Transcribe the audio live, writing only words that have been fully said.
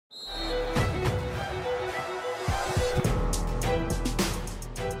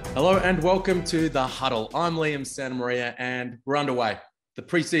Hello and welcome to the Huddle. I'm Liam Santamaria and we're underway. The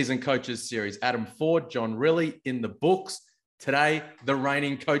preseason coaches series. Adam Ford, John Riley in the books. Today, the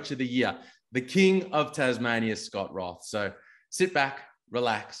reigning coach of the year, the king of Tasmania, Scott Roth. So sit back,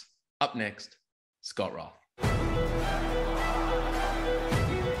 relax. Up next, Scott Roth.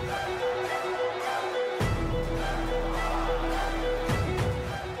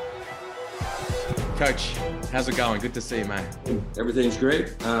 Coach, how's it going? Good to see you, mate. Everything's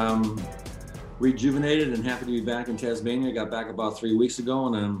great. Rejuvenated and happy to be back in Tasmania. Got back about 3 weeks ago,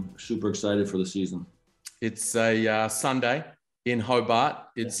 and I'm super excited for the season. It's a Sunday in Hobart.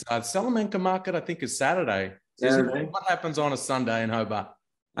 It's Salamanca Market, I think, is Saturday. What happens on a Sunday in Hobart?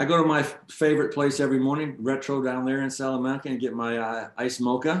 I go to my favorite place every morning, Retro down there in Salamanca, and get my iced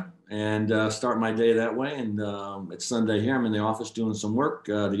mocha and start my day that way. And it's Sunday here. I'm in the office doing some work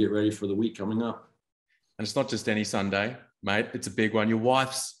to get ready for the week coming up. And it's not just any Sunday, mate. It's a big one. Your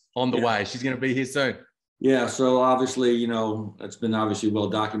wife's on the way. She's going to be here soon. Yeah. So obviously, it's been obviously well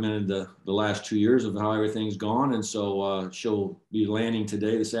documented the last 2 years of how everything's gone. And so she'll be landing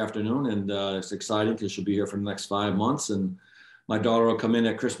today, this afternoon. And it's exciting because she'll be here for the next 5 months. And my daughter will come in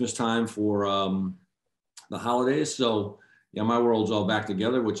at Christmas time for the holidays. So yeah, my world's all back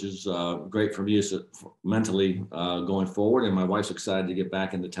together, which is great for me mentally going forward. And my wife's excited to get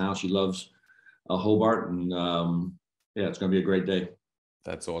back into town. She loves Hobart, and it's going to be a great day.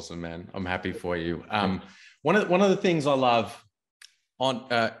 That's awesome, man. I'm happy for you. One of the things I love on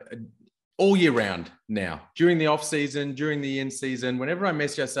all year round now, during the off season, during the in season, whenever I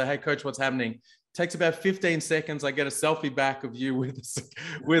message you, I say, "Hey, coach, what's happening?" It takes about 15 seconds. I get a selfie back of you with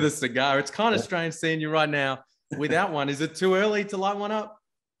a cigar. It's kind of strange seeing you right now without one. Is it too early to light one up?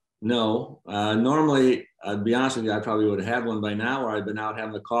 No. Normally, I'd be honest with you, I probably would have had one by now, or I'd been out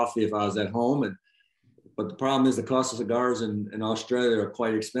having the coffee if I was at home. But the problem is the cost of cigars in Australia are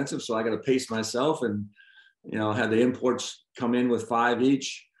quite expensive. So I got to pace myself and, had the imports come in with 5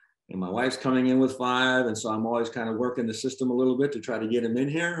 each, and my wife's coming in with 5. And so I'm always kind of working the system a little bit to try to get them in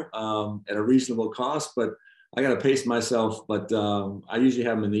here at a reasonable cost. But I got to pace myself. But I usually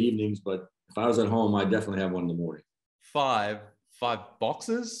have them in the evenings. But if I was at home, I definitely have one in the morning. 5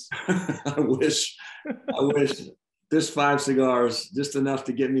 boxes? I wish. This 5 cigars, just enough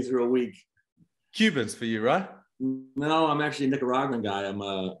to get me through a week. Cubans for you, right? No, I'm actually a Nicaraguan guy.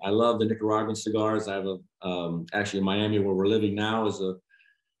 I love the Nicaraguan cigars. I have actually in Miami, where we're living now,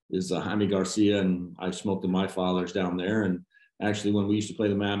 is a Jaime Garcia, and I smoked in my father's down there. And actually, when we used to play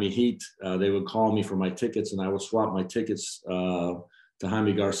the Miami Heat, they would call me for my tickets, and I would swap my tickets to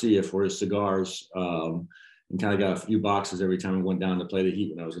Jaime Garcia for his cigars. And kind of got a few boxes every time we went down to play the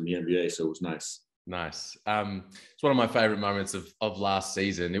Heat when I was in the NBA. So it was nice. Nice. It's one of my favorite moments of last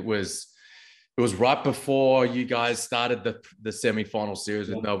season. It was right before you guys started the semi-final series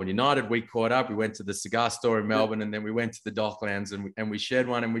with Melbourne United. We caught up. We went to the cigar store in Melbourne, and then we went to the Docklands and we shared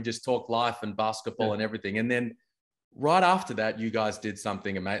one, and we just talked life and basketball and everything. And then right after that, you guys did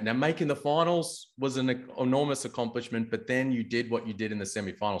something amazing. Now, making the finals was an enormous accomplishment, but then you did what you did in the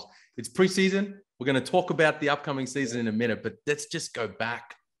semi-finals. It's preseason. We're going to talk about the upcoming season in a minute, but let's just go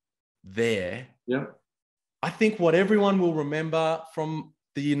back there. Yeah. I think what everyone will remember from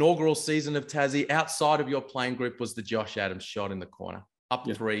the inaugural season of Tassie outside of your playing group was the Josh Adams shot in the corner.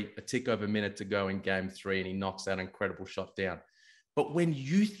 Up 3, a tick over a minute to go in game 3, and he knocks that incredible shot down. But when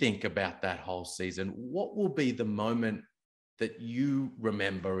you think about that whole season, what will be the moment that you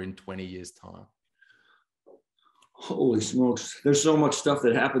remember in 20 years' time? Holy smokes. There's so much stuff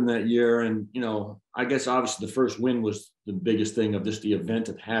that happened that year. And, I guess obviously the first win was the biggest thing of just the event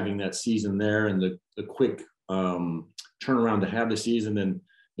of having that season there, and the quick turnaround to have the season. And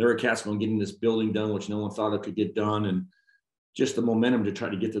there are cats on getting this building done, which no one thought it could get done. And just the momentum to try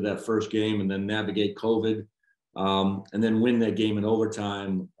to get to that first game and then navigate COVID. And then win that game in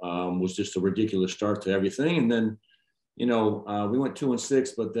overtime was just a ridiculous start to everything. And then, we went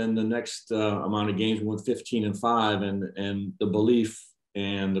 2-6, but then the next amount of games we went 15-5, and the belief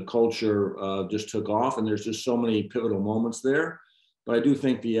and the culture just took off. And there's just so many pivotal moments there. But I do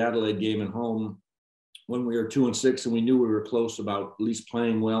think the Adelaide game at home, when we were 2-6 and we knew we were close about at least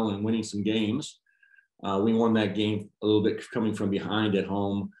playing well and winning some games, we won that game a little bit coming from behind at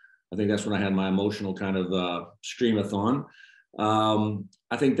home. I think that's when I had my emotional kind of stream-a-thon.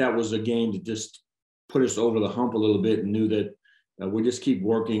 I think that was a game that just put us over the hump a little bit, and knew that we just keep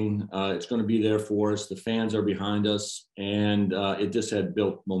working. It's going to be there for us. The fans are behind us, and it just had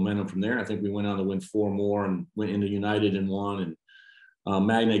built momentum from there. I think we went on to win 4 more and went into United and won. And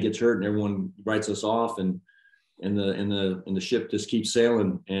Magne gets hurt, and everyone writes us off, and the ship just keeps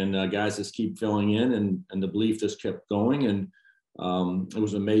sailing, and guys just keep filling in, and the belief just kept going. And it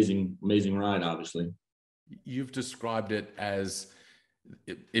was an amazing ride, obviously. You've described it as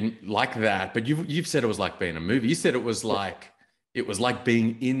like that, but you've said it was like being a movie. You said it was like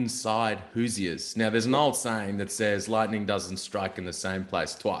being inside Hoosiers. Now, there's an old saying that says lightning doesn't strike in the same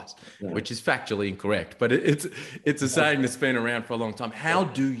place twice, which is factually incorrect, but it's a saying that's been around for a long time. How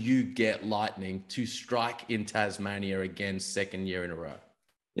do you get lightning to strike in Tasmania again, second year in a row?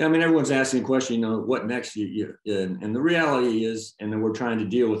 Yeah, I mean, everyone's asking a question, what next year? And the reality is, and then we're trying to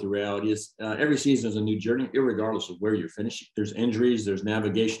deal with the reality is, every season is a new journey, irregardless of where you're finishing. There's injuries, there's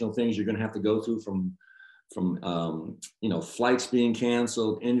navigational things you're going to have to go through from flights being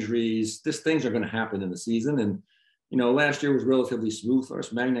canceled, injuries. These things are going to happen in the season. And, last year was relatively smooth for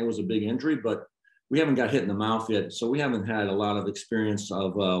us. Magnay was a big injury, but we haven't got hit in the mouth yet. So we haven't had a lot of experience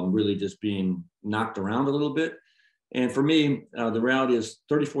of really just being knocked around a little bit. And for me, the reality is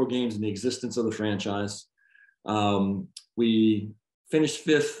 34 games in the existence of the franchise. We finished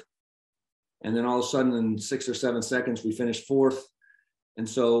fifth, and then all of a sudden in 6 or 7 seconds, we finished fourth. And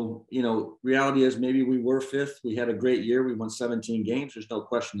so, reality is maybe we were fifth. We had a great year. We won 17 games. There's no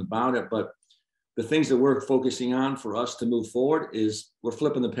question about it. But the things that we're focusing on for us to move forward is we're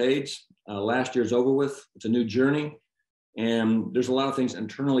flipping the page. Last year's over with. It's a new journey. And there's a lot of things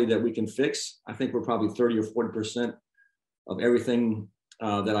internally that we can fix. I think we're probably 30 or 40% of everything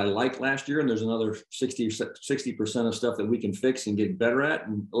that I liked last year. And there's another 60% of stuff that we can fix and get better at.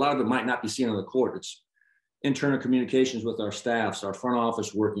 And a lot of it might not be seen on the court. It's internal communications with our staffs, our front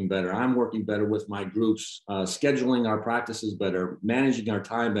office working better. I'm working better with my groups, scheduling our practices better, managing our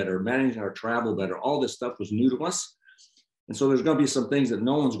time better, managing our travel better. All this stuff was new to us. And so there's going to be some things that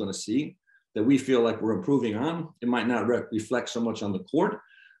no one's going to see that we feel like we're improving on. It might not reflect so much on the court,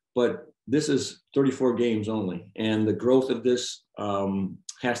 but this is 34 games only. And the growth of this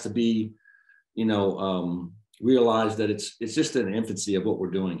has to be, realized that it's just an infancy of what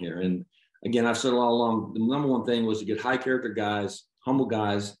we're doing here. And again, I've said all along, the number one thing was to get high character guys, humble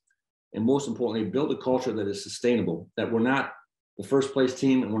guys, and most importantly, build a culture that is sustainable, that we're not the first place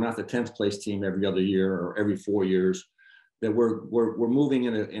team and we're not the 10th place team every other year or every 4 years, that we're moving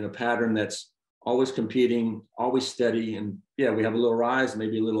in a pattern that's always competing, always steady. And yeah, we have a little rise,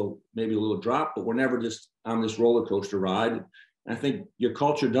 maybe a little drop, but we're never just on this roller coaster ride. And I think your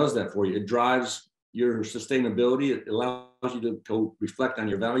culture does that for you. It drives your sustainability. It allows you to go reflect on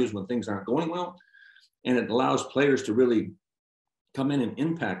your values when things aren't going well. And it allows players to really come in and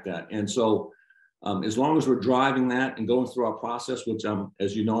impact that. And so as long as we're driving that and going through our process, which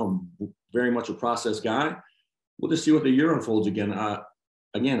as you know, I'm very much a process guy, we'll just see what the year unfolds again.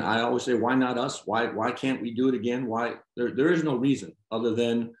 Again, I always say, why not us? Why can't we do it again? Why? There is no reason other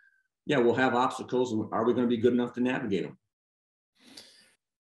than, yeah, we'll have obstacles, and are we going to be good enough to navigate them?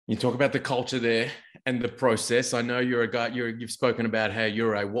 You talk about the culture there and the process. I know you're a guy. You've spoken about how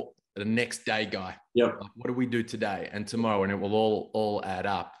you're the next day guy. Yep. Like, what do we do today and tomorrow, and it will all add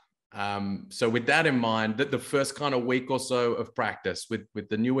up. So with that in mind, that the first kind of week or so of practice with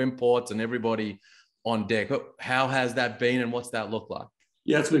the new imports and everybody on deck, how has that been, and what's that look like?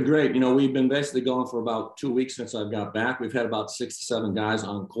 Yeah, it's been great. We've been basically going for about 2 weeks since I've got back. We've had about 6 to 7 guys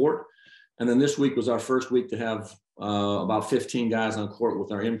on court. And then this week was our first week to have about 15 guys on court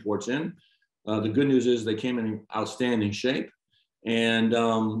with our imports in. The good news is they came in outstanding shape. And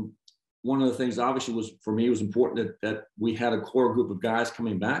one of the things obviously was, for me, was important that we had a core group of guys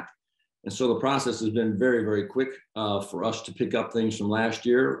coming back. And so the process has been very, very quick for us to pick up things from last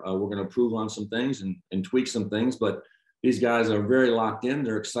year. We're going to improve on some things and tweak some things, but these guys are very locked in.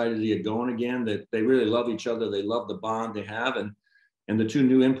 They're excited to get going again. That they really love each other. They love the bond they have. And the 2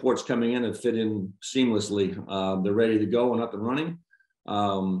 new imports coming in have fit in seamlessly. They're ready to go and up and running.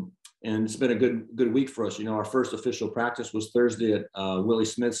 And it's been a good week for us. Our first official practice was Thursday at Willie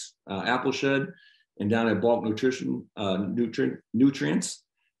Smith's Apple Shed and down at Bulk Nutrients.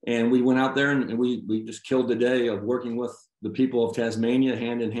 And we went out there and we just killed the day of working with the people of Tasmania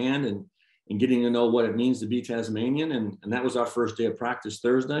hand in hand and getting to know what it means to be Tasmanian. And that was our first day of practice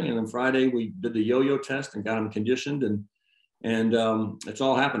Thursday. And then Friday, we did the yo-yo test and got them conditioned. And it's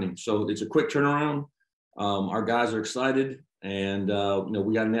all happening. So it's a quick turnaround. Our guys are excited. And,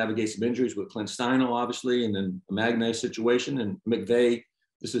 we got to navigate some injuries with Clint Steino, obviously, and then a Magnay situation. And McVeigh,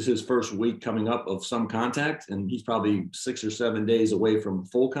 this is his first week coming up of some contact, and he's probably 6 or 7 days away from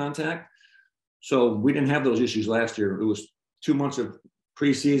full contact. So we didn't have those issues last year. It was 2 months of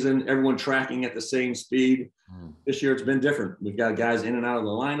preseason, everyone tracking at the same speed. This year it's been different. We've got guys in and out of the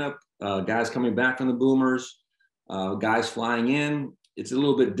lineup, guys coming back from the Boomers, guys flying in. It's a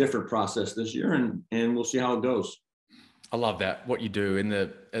little bit different process this year, and we'll see how it goes. I love that. What you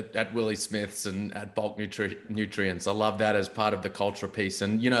do at Willie Smith's and at Bulk Nutrients. I love that as part of the culture piece.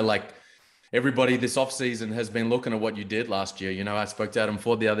 And, like everybody this off season has been looking at what you did last year. I spoke to Adam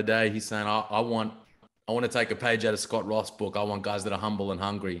Ford the other day. He's saying, I want to take a page out of Scott Roth's book. I want guys that are humble and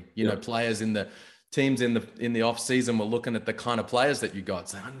hungry, players in the teams in the off season were looking at the kind of players that you got.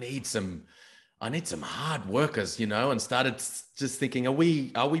 Saying, I need some hard workers, and started just thinking, are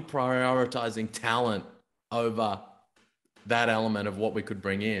we prioritizing talent over that element of what we could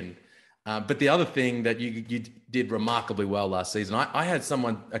bring in? But the other thing that you did remarkably well last season, I had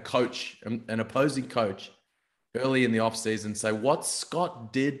a coach, an opposing coach early in the offseason say what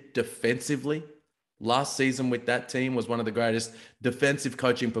Scott did defensively last season with that team was one of the greatest defensive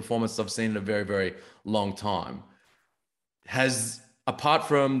coaching performances I've seen in a very, very long time. Apart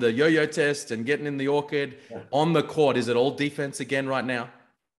from the yo-yo test and getting in the orchid, on the court, is it all defense again right now?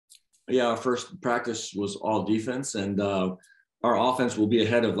 Yeah, our first practice was all defense, and our offense will be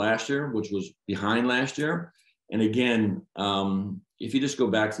ahead of last year, which was behind last year. And again, if you just go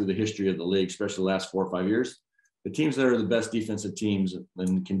back through the history of the league, especially the last 4 or 5 years, the teams that are the best defensive teams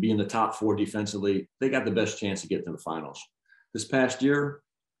and can be in the top 4 defensively, they got the best chance to get to the finals. This past year,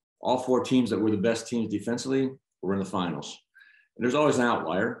 all 4 teams that were the best teams defensively were in the finals. And there's always an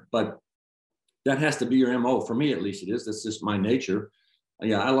outlier, but that has to be your MO. For me, at least it is. That's just my nature.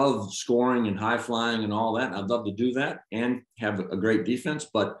 Yeah, I love scoring and high flying and all that. I'd love to do that and have a great defense.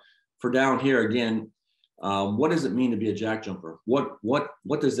 But for down here, again, what does it mean to be a jack jumper? What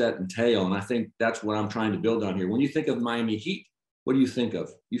does that entail? And I think that's what I'm trying to build on here. When you think of Miami Heat, what do you think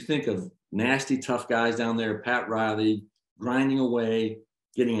of? You think of nasty, tough guys down there, Pat Riley, grinding away,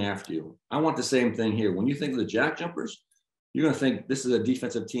 getting after you. I want the same thing here. When you think of the jack jumpers, you're going to think this is a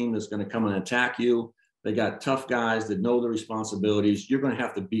defensive team that's going to come and attack you. They got tough guys that know the responsibilities. You're going to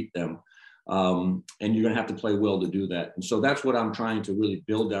have to beat them. And you're going to have to play well to do that. And so that's what I'm trying to really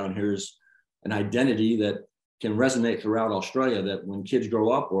build down here is an identity that can resonate throughout Australia, that when kids grow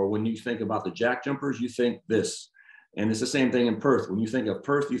up or when you think about the jack jumpers, you think this. And it's the same thing in Perth. When you think of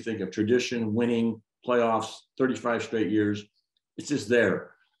Perth, you think of tradition, winning, playoffs, 35 straight years. It's just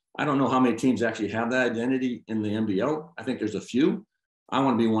there. I don't know how many teams actually have that identity in the NBL. I think there's a few. I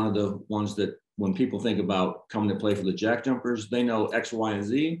want to be one of the ones that when people think about coming to play for the jack jumpers, they know X, Y, and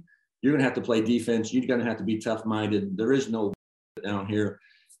Z. You're going to have to play defense. You're going to have to be tough-minded. There is no down here.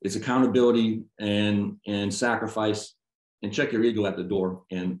 It's accountability and sacrifice, and check your ego at the door.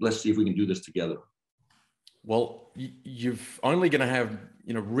 And let's see if we can do this together. Well, you've only going to have,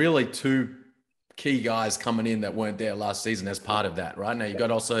 really 2 key guys coming in that weren't there last season as part of that, right? Now you've got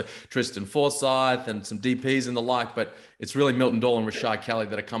also Tristan Forsyth and some DPs and the like, but it's really Milton Doyle and Rashad Kelly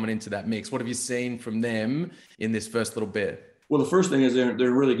that are coming into that mix. What have you seen from them in this first little bit? Well, the first thing is they're in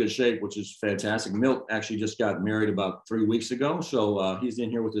really good shape, which is fantastic. Milt actually just got married about 3 weeks ago. So he's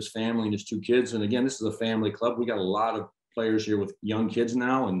in here with his family and his 2 kids. And again, this is a family club. We got a lot of players here with young kids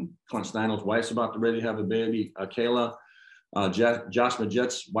now, and Clint Steinel's wife's about to ready to have a baby, Kayla. Josh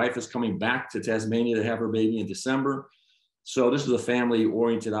Majet's wife is coming back to Tasmania to have her baby in December. So this is a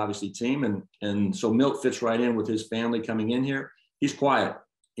family-oriented, obviously, team. And so Milt fits right in with his family coming in here. He's quiet.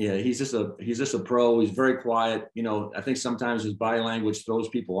 Yeah, he's just a pro. He's very quiet. I think sometimes his body language throws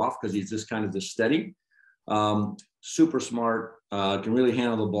people off because he's just kind of just steady. Super smart, can really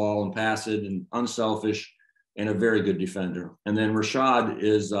handle the ball and pass it, and unselfish, and a very good defender. And then Rashad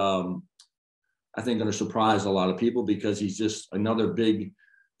is, I think, going to surprise a lot of people because he's just another big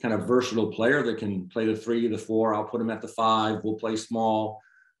kind of versatile player that can play the 3, the 4. I'll put him at the 5. We'll play small,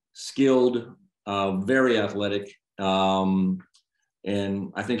 skilled, very athletic.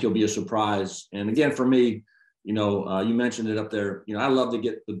 And I think he'll be a surprise. And again, for me, you mentioned it up there. I love to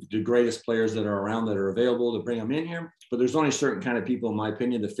get the greatest players that are around that are available to bring them in here. But there's only certain kind of people, in my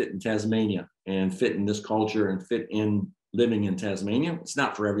opinion, that fit in Tasmania and fit in this culture and fit in living in Tasmania. It's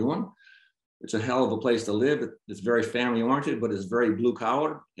not for everyone. It's a hell of a place to live. It's very family oriented, but it's very blue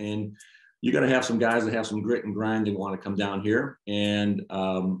collar. And you got to have some guys that have some grit and grind and want to come down here. And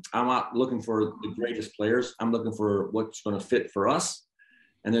I'm not looking for the greatest players. I'm looking for what's going to fit for us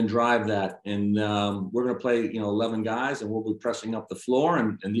and then drive that. And we're going to play, 11 guys, and we'll be pressing up the floor.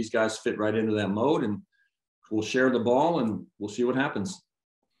 And these guys fit right into that mode. And we'll share the ball, and we'll see what happens.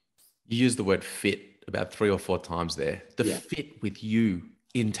 You used the word fit about 3 or 4 times there. The fit with you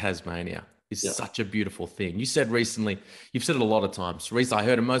in Tasmania is such a beautiful thing. You said recently, you've said it a lot of times. I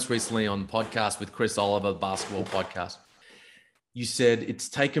heard it most recently on podcast with Chris Oliver, the basketball podcast. You said, it's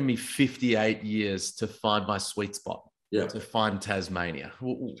taken me 58 years to find my sweet spot, to find Tasmania.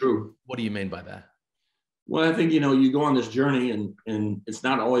 True. What do you mean by that? Well, I think, you go on this journey and it's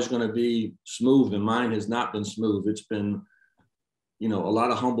not always going to be smooth, and mine has not been smooth. It's been, a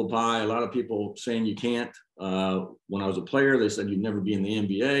lot of humble pie, a lot of people saying you can't. When I was a player, they said you'd never be in the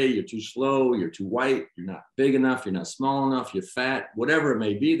NBA. You're too slow. You're too white. You're not big enough. You're not small enough. You're fat, whatever it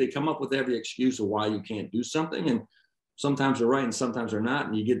may be. They come up with every excuse of why you can't do something. And sometimes they're right and sometimes they're not.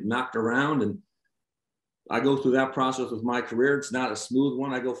 And you get knocked around. And I go through that process with my career. It's not a smooth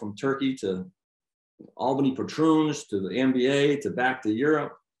one. I go from Turkey to Albany Patroons to the NBA to back to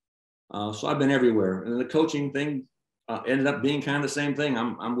Europe. So I've been everywhere. And the coaching thing ended up being kind of the same thing.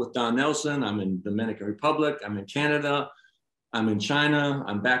 I'm with Don Nelson. I'm in Dominican Republic. I'm in Canada. I'm in China.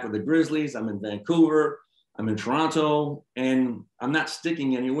 I'm back with the Grizzlies. I'm in Vancouver. I'm in Toronto. And I'm not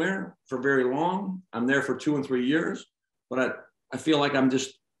sticking anywhere for very long. I'm there for 2 and 3 years. But I feel like I'm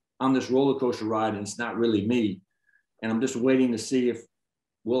just on this roller coaster ride, and it's not really me. And I'm just waiting to see if,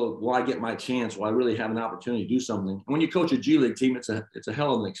 will I get my chance? Will I really have an opportunity to do something? And when you coach a G League team, it's a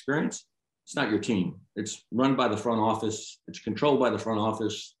hell of an experience. It's not your team. It's run by the front office. It's controlled by the front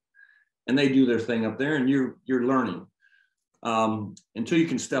office, and they do their thing up there, and you're learning until you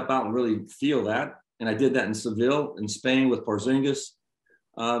can step out and really feel that. And I did that in Seville, in Spain with Porzingis.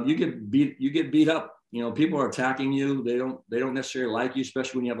 You get beat up. People are attacking you. They don't necessarily like you,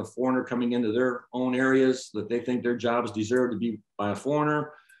 especially when you have a foreigner coming into their own areas that they think their jobs deserve to be by a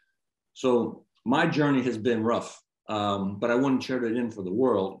foreigner. So my journey has been rough. But I wouldn't trade it in for the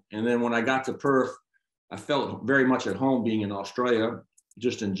world. And then when I got to Perth, I felt very much at home being in Australia,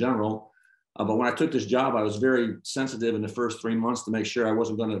 just in general. But when I took this job, I was very sensitive in the first 3 months to make sure I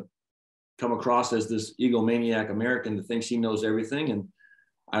wasn't going to come across as this egomaniac American that thinks he knows everything. And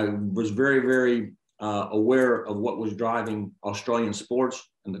I was very, very aware of what was driving Australian sports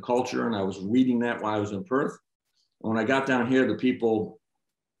and the culture. And I was reading that while I was in Perth. And when I got down here, the people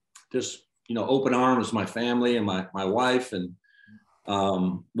just, open arms, my family and my wife, and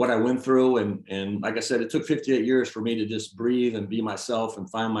what I went through. And like I said, it took 58 years for me to just breathe and be myself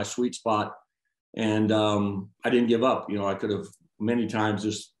and find my sweet spot. And I didn't give up. I could have many times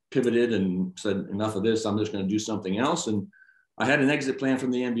just pivoted and said, enough of this, I'm just going to do something else. And I had an exit plan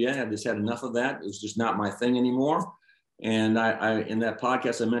from the NBA. I just had enough of that. It was just not my thing anymore. And I in that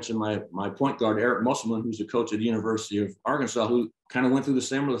podcast, I mentioned my point guard, Eric Musselman, who's the coach at the University of Arkansas, who kind of went through the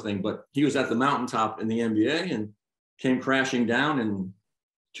similar thing, but he was at the mountaintop in the NBA and came crashing down, and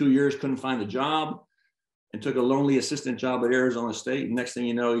 2 years couldn't find a job and took a lonely assistant job at Arizona State. And next thing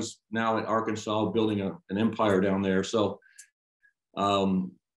you know, he's now at Arkansas building an empire down there. So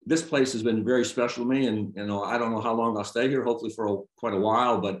this place has been very special to me, and I don't know how long I'll stay here. Hopefully for quite a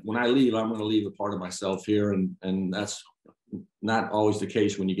while. But when I leave, I'm going to leave a part of myself here, and that's not always the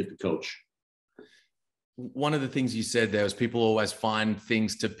case when you get to coach. One of the things you said there was people always find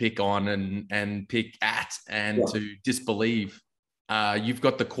things to pick on and pick at and to disbelieve. You've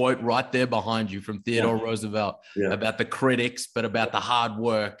got the quote right there behind you from Theodore Roosevelt about the critics, but about the hard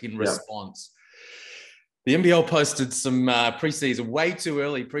work in response. The NBL posted some preseason, way too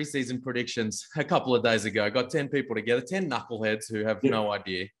early preseason predictions a couple of days ago. Got 10 people together, 10 knuckleheads who have no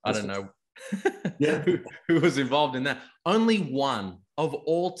idea. I don't know who was involved in that. Only one of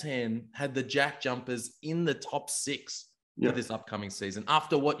all 10 had the Jack Jumpers in the top 6 for this upcoming season.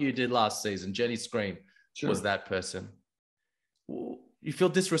 After what you did last season, Jenny Scream was that person. You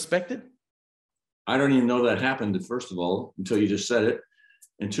feel disrespected? I don't even know that happened, first of all, until you just said it.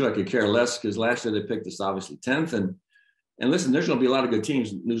 And two, I could care less, because last year they picked us obviously 10th. And listen, there's going to be a lot of good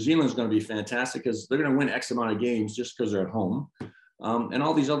teams. New Zealand's going to be fantastic because they're going to win X amount of games just because they're at home. And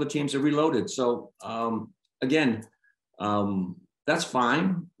all these other teams are reloaded. So again, that's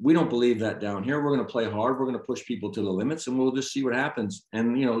fine. We don't believe that down here. We're going to play hard. We're going to push people to the limits, and we'll just see what happens.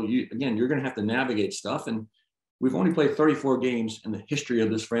 And, you're going to have to navigate stuff. And we've only played 34 games in the history of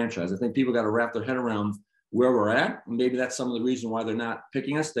this franchise. I think people got to wrap their head around where we're at. And maybe that's some of the reason why they're not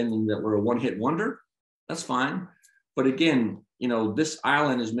picking us, thinking that we're a one-hit wonder. That's fine. But again, this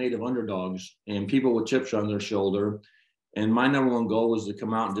island is made of underdogs and people with chips on their shoulder. And my number one goal was to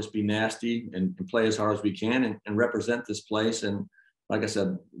come out and just be nasty and play as hard as we can and represent this place. And like I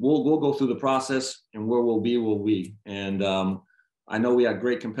said, we'll go through the process, and where we'll be. And I know we have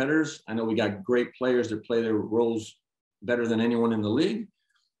great competitors. I know we got great players that play their roles better than anyone in the league.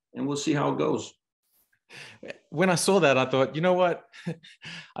 And we'll see how it goes. When I saw that, I thought, you know what?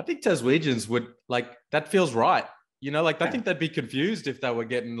 I think Taswegians would that feels right. I think they'd be confused if they were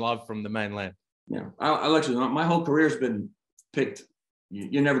getting love from the mainland. Yeah. I'll let you know, my whole career has been picked.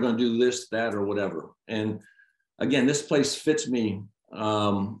 You're never going to do this, that, or whatever. And again, this place fits me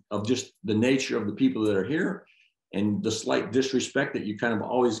of just the nature of the people that are here and the slight disrespect that you kind of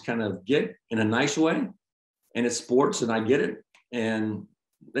always kind of get in a nice way. and it's sports, and I get it. And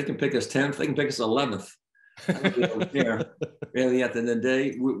they can pick us 10th, they can pick us 11th. I don't care. Really, at the end of the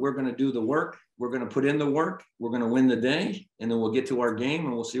day, we're going to do the work. We're going to put in the work. We're going to win the day, and then we'll get to our game,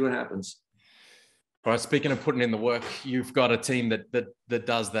 and we'll see what happens. All right. Speaking of putting in the work, you've got a team that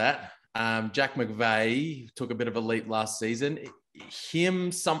does that. Jack McVeigh took a bit of a leap last season.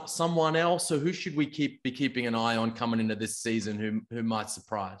 Someone else, or who should we be keeping an eye on coming into this season who might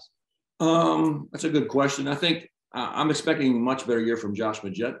surprise? That's a good question. I think I'm expecting a much better year from Josh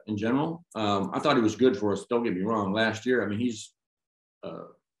Majette in general. I thought he was good for us. Don't get me wrong. Last year, I mean, he's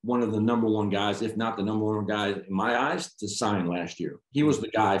one of the number one guys, if not the number one guy in my eyes, to sign last year. He was the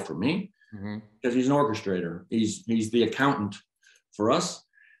guy for me because he's an orchestrator. He's the accountant for us,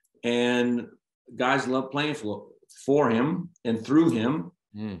 and guys love playing for him and through him.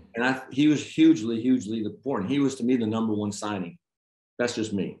 And he was hugely important. He was, to me, the number one signing. That's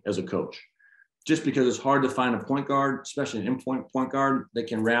just me as a coach. Just because it's hard to find a point guard, especially an point guard, that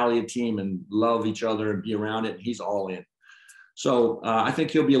can rally a team and love each other and be around it. He's all in. So I think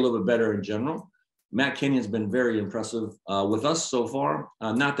he'll be a little bit better in general. Matt Kenyon's been very impressive with us so far.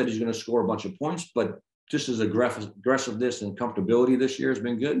 Not that he's going to score a bunch of points, but just his aggressiveness and comfortability this year has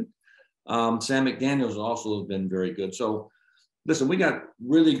been good. Sam McDaniels also has been very good. So listen, we got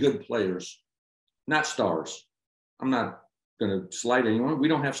really good players, not stars. I'm not going to slight anyone. We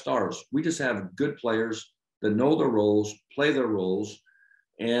don't have stars. We just have good players that know their roles, play their roles.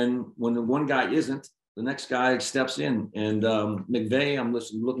 And when the one guy isn't, the next guy steps in. And McVay, I'm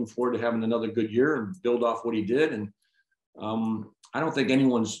looking forward to having another good year and build off what he did. And I don't think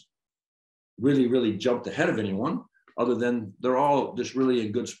anyone's really jumped ahead of anyone, other than they're all just really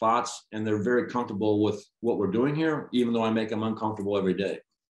in good spots and they're very comfortable with what we're doing here, even though I make them uncomfortable every day.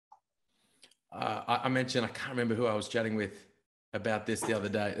 I mentioned, I can't remember who I was chatting with about this the other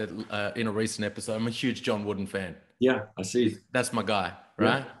day in a recent episode. I'm a huge John Wooden fan. Yeah, I see. That's my guy,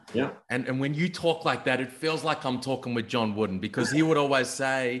 right? Yeah. And when you talk like that, it feels like I'm talking with John Wooden, because he would always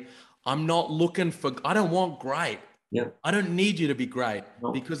say, I don't want great. Yeah. I don't need you to be great,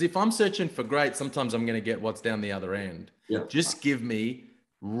 because if I'm searching for great, sometimes I'm going to get what's down the other end. Yeah. Just give me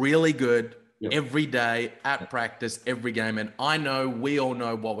really good every day at practice, every game. And we all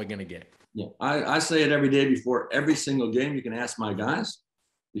know what we're going to get. Yeah, I say it every day before every single game. You can ask my guys.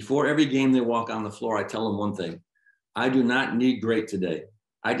 Before every game they walk on the floor, I tell them one thing. I do not need great today.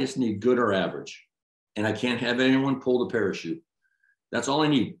 I just need good or average. And I can't have anyone pull the parachute. That's all I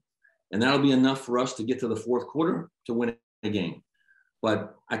need. And that'll be enough for us to get to the fourth quarter to win a game.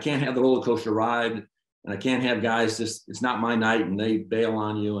 But I can't have the roller coaster ride, and I can't have guys just, it's not my night and they bail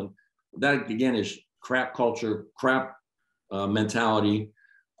on you. And that, again, is crap culture, crap mentality.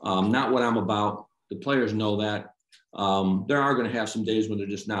 Not what I'm about. The players know that. There are going to have some days when they're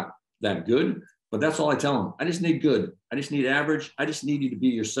just not that good, but that's all I tell them. I just need good. I just need average. I just need you to be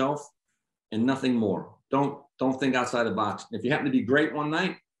yourself and nothing more. Don't think outside the box. If you happen to be great one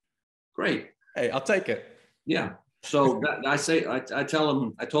night, great. Hey, I'll take it. Yeah. So I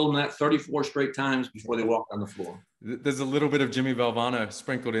told them that 34 straight times before they walked on the floor. There's a little bit of Jimmy Valvano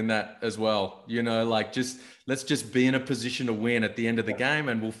sprinkled in that as well. Let's just be in a position to win at the end of the game,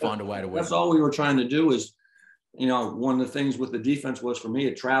 and we'll find a way to win. That's all we were trying to do. Is, one of the things with the defense was, for me,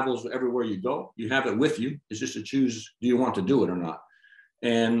 it travels everywhere you go. You have it with you. It's just to choose, do you want to do it or not?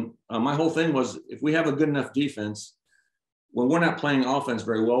 And my whole thing was, if we have a good enough defense, when we're not playing offense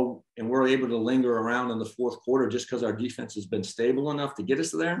very well and we're able to linger around in the fourth quarter just because our defense has been stable enough to get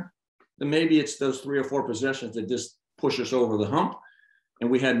us there, then maybe it's those 3 or 4 possessions that just push us over the hump.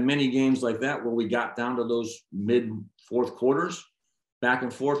 And we had many games like that where we got down to those mid-fourth quarters, back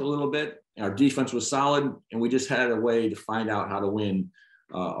and forth a little bit. Our defense was solid, and we just had a way to find out how to win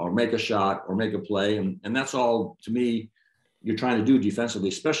or make a shot or make a play. And that's all, to me, you're trying to do defensively,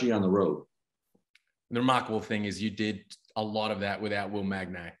 especially on the road. The remarkable thing is you did a lot of that without Will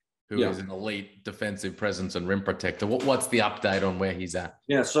Magnay, who is an elite defensive presence and rim protector. What's the update on where he's at?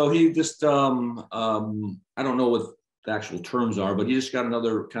 Yeah, so he just, I don't know what the actual terms are, but he just got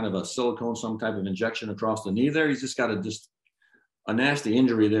another kind of a silicone, some type of injection across the knee there. He's just got a nasty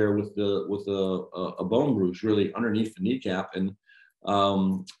injury there with a bone bruise really underneath the kneecap. And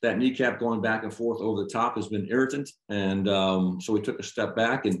that kneecap going back and forth over the top has been irritant. And so we took a step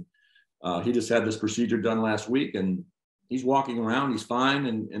back, and he just had this procedure done last week, and he's walking around, he's fine.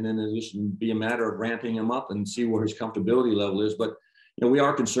 And then it'll just be a matter of ramping him up and see where his comfortability level is. But, we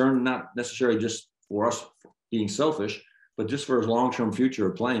are concerned, not necessarily just for us being selfish, but just for his long-term future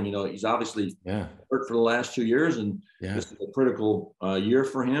of playing. He's obviously hurt for the last 2 years, and this is a critical year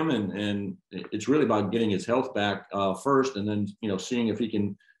for him. And it's really about getting his health back first, and then, seeing if he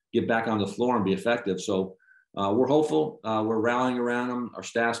can get back on the floor and be effective. So we're hopeful. We're rallying around him. Our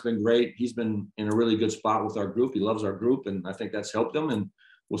staff's been great. He's been in a really good spot with our group. He loves our group, and I think that's helped him. And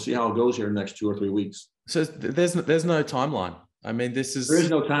we'll see how it goes here in the next 2 or 3 weeks. So there's no timeline. I mean, there is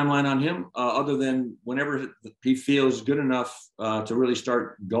no timeline on him other than whenever he feels good enough to really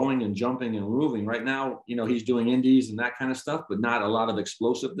start going and jumping and moving. Right now, he's doing indies and that kind of stuff, but not a lot of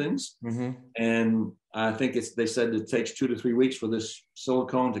explosive things. Mm-hmm. And I think they said it takes 2 to 3 weeks for this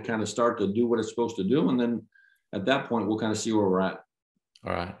silicone to kind of start to do what it's supposed to do. And then at that point, we'll kind of see where we're at.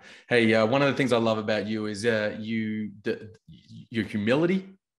 All right. Hey, one of the things I love about you is your humility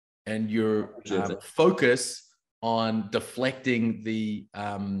and your focus on deflecting the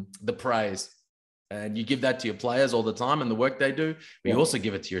praise, and you give that to your players all the time and the work they do. But you also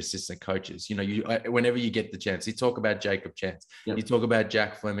give it to your assistant coaches. Whenever you get the chance, you talk about Jacob Chance, you talk about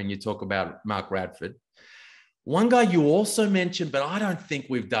Jack Fleming, you talk about Mark Radford. One guy you also mentioned, but I don't think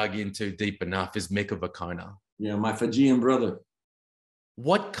we've dug into deep enough, is Mika Vukona. Yeah, my Fijian brother.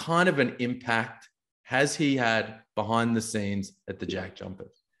 What kind of an impact has he had behind the scenes at the Jack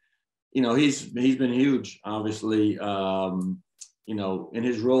Jumpers? He's been huge, obviously. In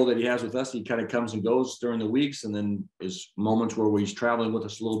his role that he has with us, he kind of comes and goes during the weeks, and then there's moments where he's traveling with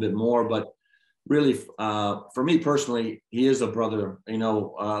us a little bit more. But really, for me personally, he is a brother.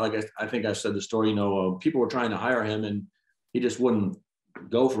 Like I think I said the story. People were trying to hire him, and he just wouldn't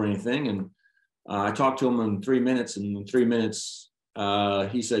go for anything. And I talked to him in 3 minutes, and in 3 minutes,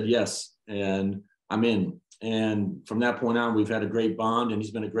 he said yes, and I'm in. And from that point on, we've had a great bond, and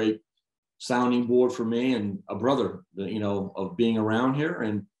he's been a great sounding board for me and a brother, of being around here.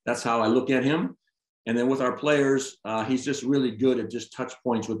 And that's how I look at him. And then with our players, he's just really good at just touch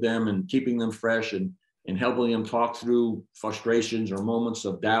points with them and keeping them fresh and helping them talk through frustrations or moments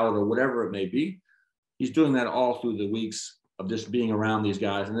of doubt or whatever it may be. He's doing that all through the weeks of just being around these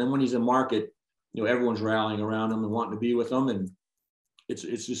guys. And then when he's in market, everyone's rallying around him and wanting to be with him. And it's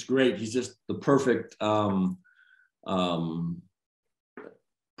just great. He's just the perfect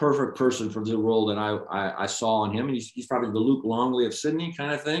perfect person for the role that I saw in him. And he's probably the Luke Longley of Sydney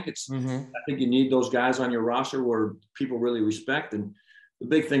kind of thing. I think you need those guys on your roster where people really respect. And the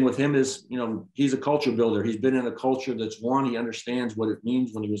big thing with him is, he's a culture builder. He's been in a culture that's won. He understands what it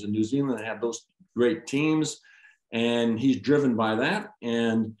means when he was in New Zealand and had those great teams. And he's driven by that.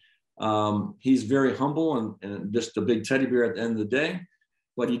 And he's very humble and just a big teddy bear at the end of the day.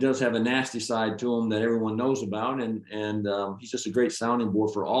 But he does have a nasty side to him that everyone knows about. And he's just a great sounding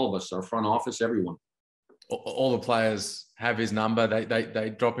board for all of us, our front office, everyone. All the players have his number. They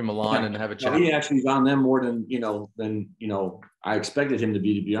drop him a line and have a chat. He actually is on them more than I expected him to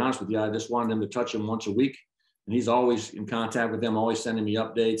be honest with you. I just wanted him to touch him once a week. And he's always in contact with them, always sending me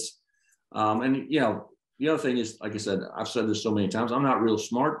updates. The other thing is, like I said, I've said this so many times, I'm not real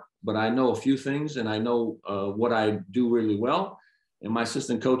smart, but I know a few things and I know what I do really well. And my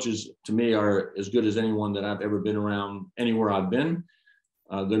assistant coaches, to me, are as good as anyone that I've ever been around anywhere I've been.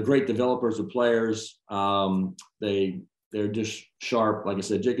 They're great developers of players. They're just sharp. Like I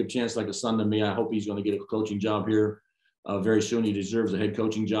said, Jacob Chance, like a son to me. I hope he's going to get a coaching job here very soon. He deserves a head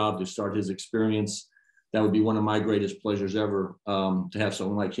coaching job to start his experience. That would be one of my greatest pleasures ever, to have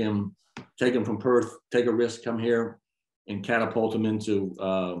someone like him, take him from Perth, take a risk, come here, and catapult him into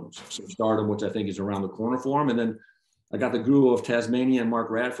some stardom, which I think is around the corner for him. And then I got the guru of Tasmania and Mark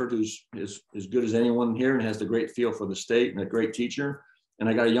Radford, who's as good as anyone here and has the great feel for the state and a great teacher. And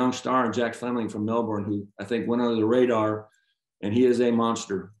I got a young star in Jack Fleming from Melbourne, who I think went under the radar, and he is a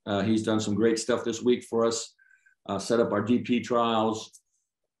monster. He's done some great stuff this week for us, set up our DP trials.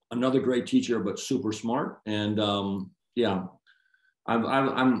 Another great teacher, but super smart. And I'll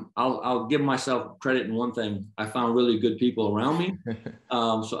give myself credit in one thing. I found really good people around me,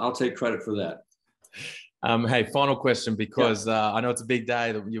 so I'll take credit for that. Hey, final question, because I know it's a big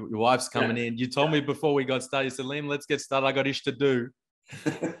day. Your wife's coming in. You told me before we got started, you said, Liam, let's get started. I got ish to do.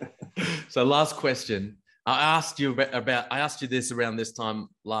 So last question. I asked you this around this time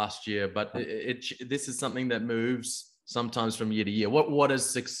last year, but this is something that moves sometimes from year to year. What does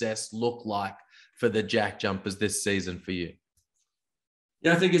success look like for the Jack Jumpers this season for you?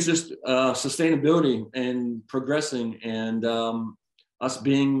 Yeah, I think it's just sustainability and progressing and us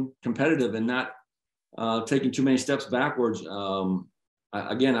being competitive and not taking too many steps backwards.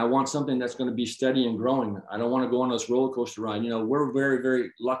 I want something that's going to be steady and growing. I don't want to go on this roller coaster ride. We're very,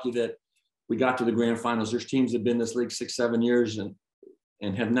 very lucky that we got to the grand finals. There's teams that have been in this league 6-7 years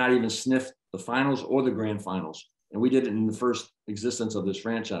and have not even sniffed the finals or the grand finals. And we did it in the first existence of this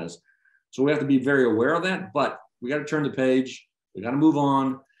franchise. So we have to be very aware of that, but we got to turn the page. We got to move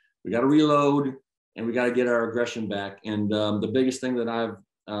on. We got to reload, and we got to get our aggression back. And the biggest thing that I've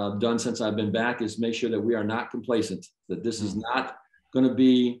done since I've been back is make sure that we are not complacent, that this is not going to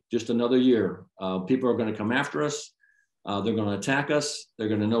be just another year. People are going to come after us. They're going to attack us. They're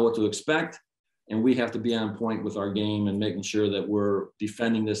going to know what to expect. And we have to be on point with our game and making sure that we're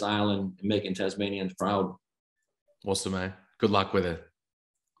defending this island and making Tasmanians proud. Awesome, man. Good luck with it.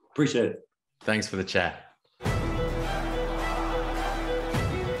 Appreciate it. Thanks for the chat.